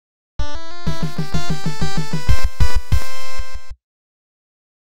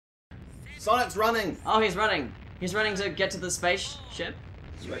Sonic's running! Oh, he's running. He's running to get to the spaceship.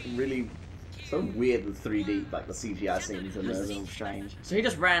 It's like really so weird with 3D, like the CGI scenes in It's a there. little strange. So he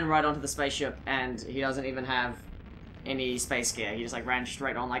just ran right onto the spaceship, and he doesn't even have any space gear. He just like ran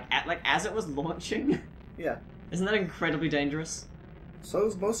straight on, like as it was launching. Yeah. Isn't that incredibly dangerous?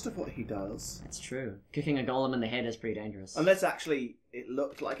 So's most of what he does. That's true. Kicking a golem in the head is pretty dangerous. Unless actually it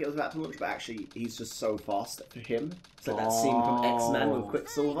looked like it was about to launch, but actually he's just so fast for him. So that scene from X-Men with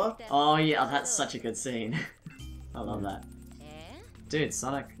Quicksilver. Oh yeah, that's such a good scene. I love that. Dude,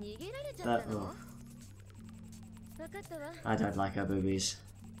 Sonic. That. Ugh. I don't like her boobies.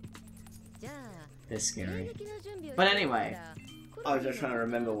 They're scary. But anyway. I was just trying to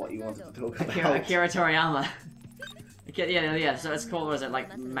remember what you wanted to talk about. Akira Toriyama. Yeah, so it's called, what is it, like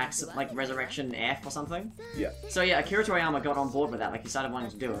Resurrection F or something? Yeah. So yeah, Akira Toriyama got on board with that, like he started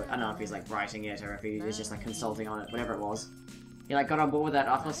wanting to do it. I don't know if he's like writing it or if he is just like consulting on it, whatever it was. He like got on board with that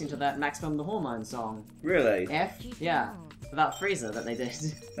after listening to that Maximum the Hormone song. Really? F? Yeah. About Frieza that they did.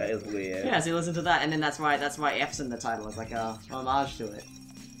 That is weird. Yeah, so he listened to that and then that's why F's in the title. It's like a homage to it.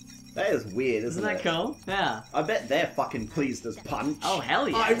 That is weird, isn't it? Isn't that cool? Yeah. I bet they're fucking pleased as punch. Oh, hell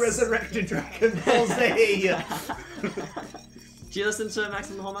yes. I resurrected Dragon Ball Z! Do you listen to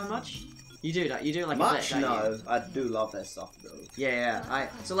Maximum the Hormone much? You do like much? a bit, don't No, you? I do love their stuff though. Yeah.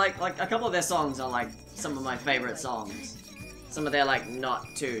 So like a couple of their songs are like some of my favorite songs. Some of their like not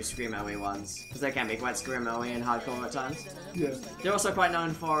too screamo-y ones, because they can be quite screamo-y and hardcore at times. Yeah. They're also quite known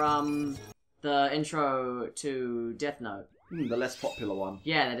for the intro to Death Note. The less popular one.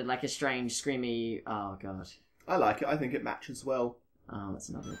 Yeah, they did like a strange screamy. Oh god. I like it. I think it matches well. Oh, that's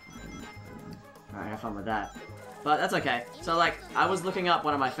another. Alright, have fun with that. But that's okay. So like, I was looking up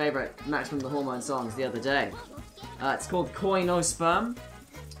one of my favorite Maximum the Hormone songs the other day. It's called Koi no Sperm.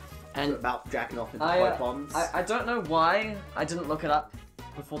 And about jacking off into pipe bombs. I don't know why I didn't look it up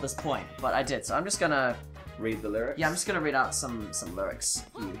before this point, but I did. So I'm just gonna read the lyrics. Yeah, I'm just gonna read out some lyrics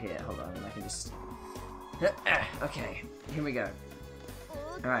for you here. Hold on, and I can just. Okay, here we go.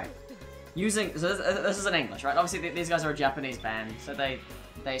 All right. So this is in English, right? Obviously these guys are a Japanese band, so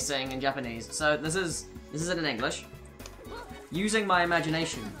they sing in Japanese. So this is in English. Using my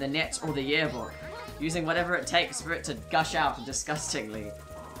imagination, the net or the yearbook, using whatever it takes for it to gush out disgustingly.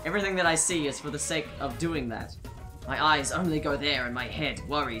 Everything that I see is for the sake of doing that. My eyes only go there and my head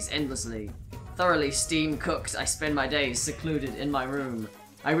worries endlessly. Thoroughly steam-cooked, I spend my days secluded in my room.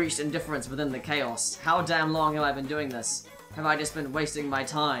 I reached indifference within the chaos. How damn long have I been doing this? Have I just been wasting my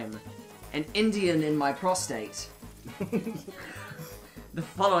time? An Indian in my prostate. The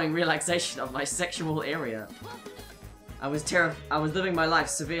following relaxation of my sexual area. I was living my life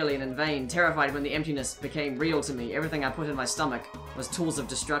severely and in vain, terrified when the emptiness became real to me. Everything I put in my stomach was tools of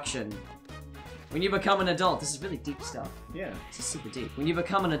destruction. When you become an adult, this is really deep stuff. Yeah. This is super deep. When you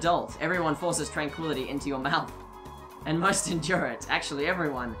become an adult, everyone forces tranquility into your mouth. And most endure it. Actually,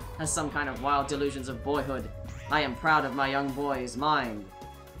 everyone has some kind of wild delusions of boyhood. I am proud of my young boy's mind.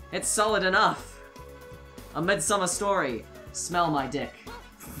 It's solid enough. A midsummer story. Smell my dick.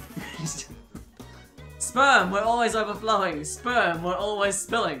 Sperm, we're always overflowing. Sperm, we're always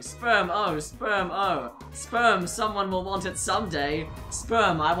spilling. Sperm, oh, sperm, oh. Sperm, someone will want it someday.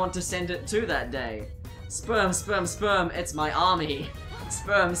 Sperm, I want to send it to that day. Sperm, sperm, sperm, it's my army.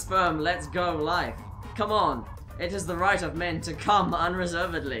 Sperm, sperm, let's go life. Come on, it is the right of men to come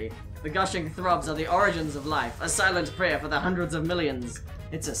unreservedly. The gushing throbs are the origins of life, a silent prayer for the hundreds of millions.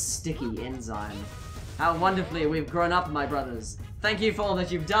 It's a sticky enzyme. How wonderfully we've grown up, my brothers. Thank you for all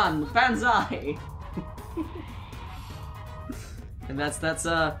that you've done. Banzai! And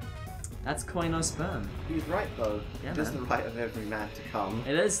that's Koi no Sperm. He's right though. Yeah, it is man. the right of every man to come.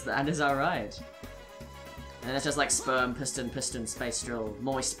 It is, that is our right. And it's just like sperm, piston, piston, space drill,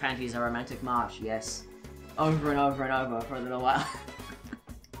 moist panties, a romantic march, yes. Over and over and over for a little while.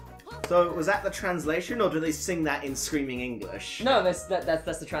 So, was that the translation, or do they sing that in screaming English? No, that's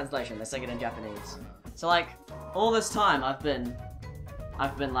the translation. They sing it in Japanese. So like, all this time I've been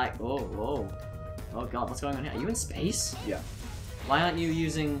like, oh god, what's going on here? Are you in space? Yeah. Why aren't you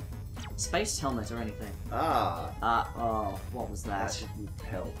using space helmet or anything? Oh, what was that? That didn't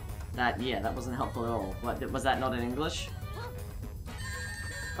help. That wasn't helpful at all. What, was that not in English?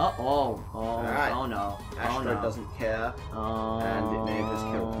 Oh no. Astro doesn't care. Oh, and it may have just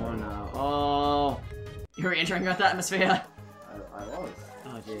killed him. Oh no. Oh. You're entering Earth atmosphere. I was.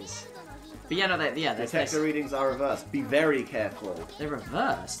 Oh jeez. But yeah, no, Detector readings are reversed. Be very careful. They're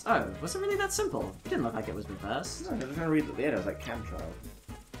reversed? Oh, was it really that simple? It didn't look like it was reversed. No, I was going to read at the end. It was like Camchild.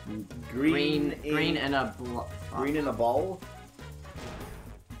 Green in a Green in a bowl.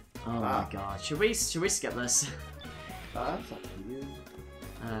 Oh my god. Should we skip this? That's up to you.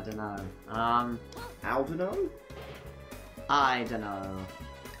 I don't know. Aldeno? I don't know.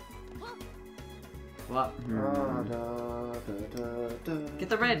 What? Get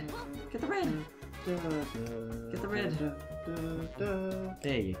the red! Get the red! Get the red!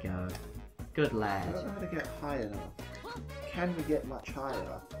 There you go. Good I lad. don't know how to get high enough. Can we get much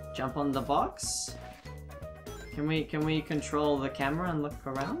higher? Jump on the box? Can we control the camera and look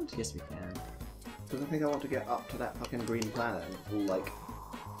around? Yes, we can. Because I think I want to get up to that fucking green planet. All like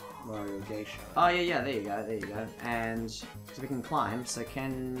Mario Geisha. Oh yeah, there you go, there you go. And so we can climb. So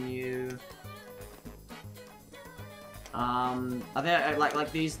can you? Are there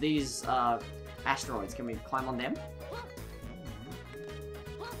like these asteroids? Can we climb on them?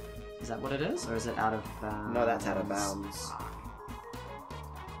 Is that what it is, or is it out of bounds? No, that's out of bounds.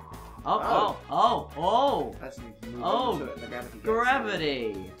 Oh! Actually, you can move Oh, into it and the gravity gets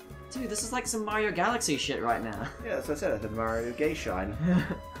Gravity! Dude, this is like some Mario Galaxy shit right now. Yeah, that's what I said. I said Mario Geisha.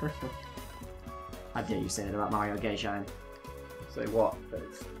 How dare you say that about Mario Geisha? Say what? That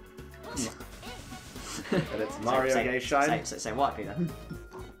it's Mario Geisha. Say what, Peter?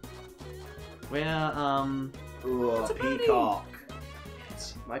 We're, Ooh, it's a birdie. peacock.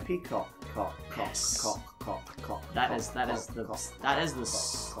 My peacock. Yes. Cock. That is the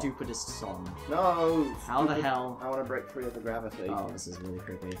stupidest song. No! How the stupid. hell? I want to break free of the gravity. Oh, this is really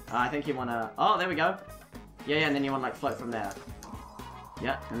creepy. I think you wanna... Oh, there we go. Yeah, and then you wanna like float from there.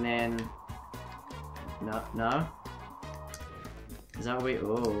 Yeah, and then... No. Is that what we...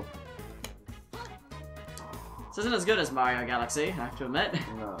 Ooh. This isn't as good as Mario Galaxy, I have to admit.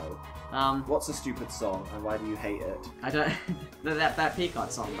 No. What's What's a stupid song, and why do you hate it? I don't... that Peacock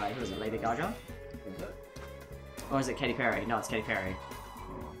song by, who is it, Lady Gaga? Is it? Or is it Katy Perry? No, it's Katy Perry.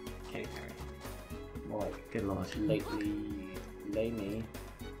 Katy Perry. More like Good lord. lately... Lamey.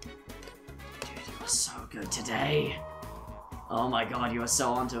 Dude, you are so good today. Oh my god, you are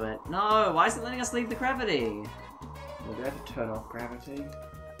so onto it. No, why is it letting us leave the gravity? Well, do I have to turn off gravity?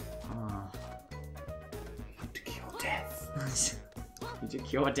 Oh. To cure death. You to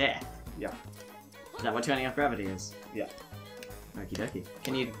cure death. Yeah. Is that what turning off gravity is? Yeah. Okie dokie.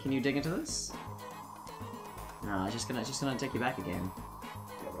 Can you dig into this? No, it's just gonna take you back again.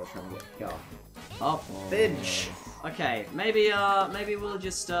 Yeah, but I was trying to get you off. Oh. Binge! Okay, maybe we'll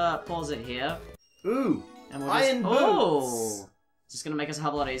just pause it here. Ooh! And we'll Iron just... boots! Oh! Is this gonna make us a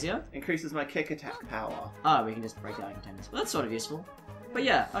hell of a lot easier? Increases my kick attack power. Oh, we can just break out containers. Well, that's sort of useful. But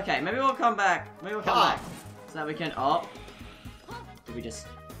yeah, okay, maybe we'll come back. Maybe we'll come back. So that we can... Oh. Did we just...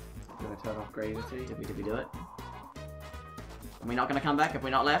 Gonna turn off gravity. Did we do it? Are we not gonna come back if we're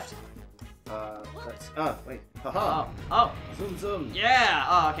not left? Let's... Oh, wait. Haha! Oh! Zoom! Yeah!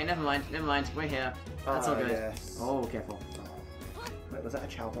 Oh, okay, never mind. We're here. That's all good. Yes. Oh, careful. Wait, was that a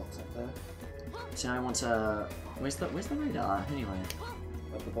Chao box up there? So I want to... Where's the radar, anyway?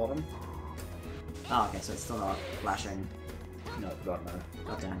 At the bottom? Oh, okay, so it's still not flashing. No, God no.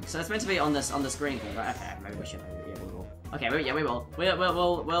 God damn. So it's meant to be on the screen thing, right? Okay, maybe we should. Yeah, we will. Okay, we will.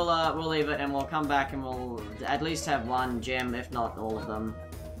 We'll leave it and we'll come back and we'll at least have one gem, if not all of them.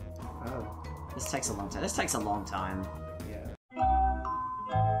 Oh. This takes a long time. Yeah.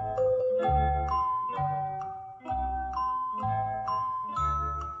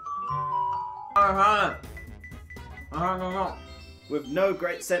 With no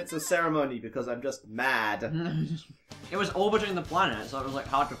great sense of ceremony because I'm just mad. It was orbiting the planet, so it was like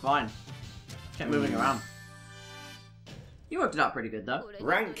hard to find. Kept moving around. You worked it out pretty good though.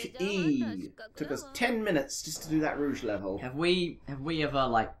 Rank E. Took us 10 minutes just to do that Rouge level. Have we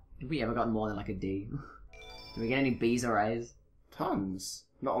ever gotten more than like a D? Do we get any B's or A's? Tons.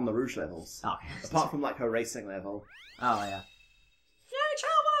 Not on the Rouge levels. Oh, Apart from like her racing level. Oh yeah. Yay,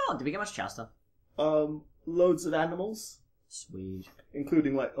 Chao! Did we get much Chao stuff? Loads of animals. Sweet.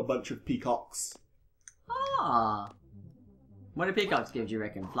 Including like a bunch of peacocks. Ah. What do peacocks give, do you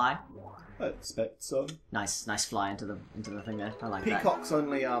reckon? Fly? I expect so. Nice fly into the thing there. I like Peacock's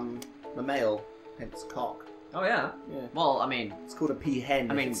only the male, hence cock. that. Oh yeah. Yeah. Well, I mean, It's called a peahen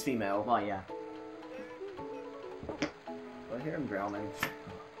I mean- if it's female. well yeah. I hear him drowning.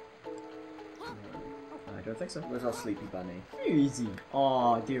 I don't think so. Where's our sleepy bunny? Easy.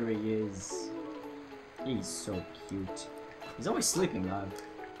 Oh, there he is. He's so cute. He's always sleeping though.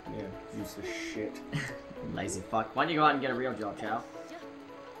 Yeah, useless shit. Lazy fuck. Why don't you go out and get a real job, Chao?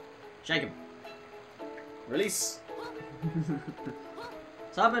 Shake him. Release!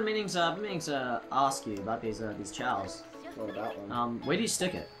 So I've been meaning to ask you about these chows. What about them? Where do you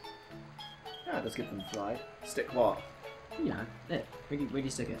stick it? Yeah, just give them fly. Stick what? You know, there. Where do you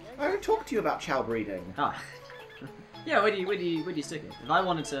stick it? I already talked to you about chow breeding. Oh. Yeah, where do you stick it? If I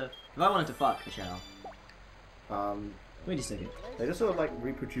wanted to fuck a Chao, where do you stick it? They just sort of like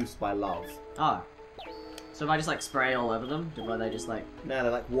reproduce by love. Oh. So if I just like spray all over them, do they just like... No, they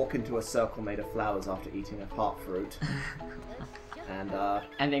like walk into a circle made of flowers after eating a heart fruit. And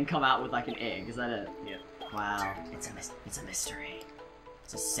then come out with like an egg, is that it? Yeah. Wow. It's a mystery.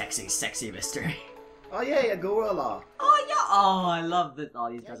 It's a sexy, sexy mystery. Oh yeah, a gorilla. Oh yeah! Oh, I love that. Oh,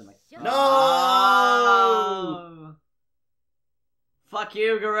 these guys are like... No! Oh! Fuck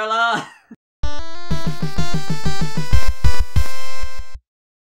you, gorilla!